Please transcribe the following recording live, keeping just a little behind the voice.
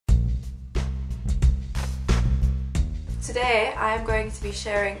Today I am going to be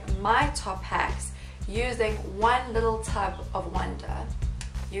sharing my top hacks using one little tub of wonder.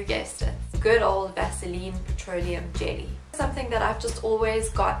 You guessed it, good old Vaseline Petroleum Jelly. Something that I've just always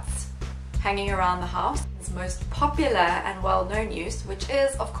got hanging around the house. Its most popular and well-known use, which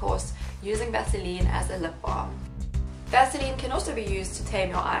is of course using Vaseline as a lip balm. Vaseline can also be used to tame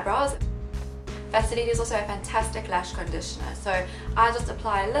your eyebrows. Vaseline is also a fantastic lash conditioner, so I just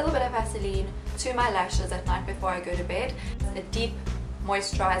apply a little bit of Vaseline to my lashes at night before I go to bed. A deep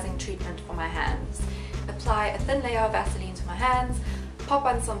moisturising treatment for my hands. Apply a thin layer of Vaseline to my hands, pop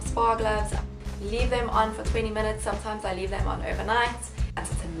on some spa gloves, leave them on for 20 minutes, sometimes I leave them on overnight, and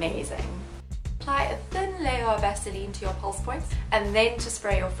it's amazing. Apply a thin layer of Vaseline to your pulse points and then to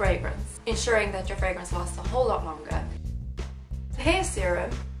spray your fragrance, ensuring that your fragrance lasts a whole lot longer. The hair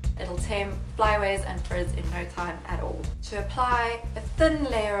serum, it'll tame flyaways and frizz in no time at all. To apply a thin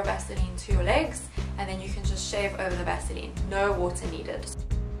layer of Vaseline to your legs, and then you can just shave over the Vaseline, no water needed.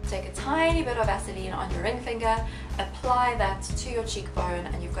 Take a tiny bit of Vaseline on your ring finger, apply that to your cheekbone,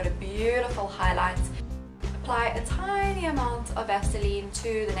 and you've got a beautiful highlight. Apply a tiny amount of Vaseline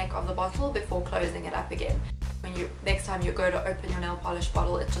to the neck of the bottle before closing it up again. Next time you go to open your nail polish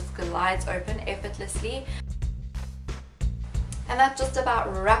bottle, it just glides open effortlessly. And that just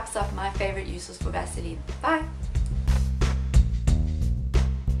about wraps up my favorite uses for Vaseline. Bye!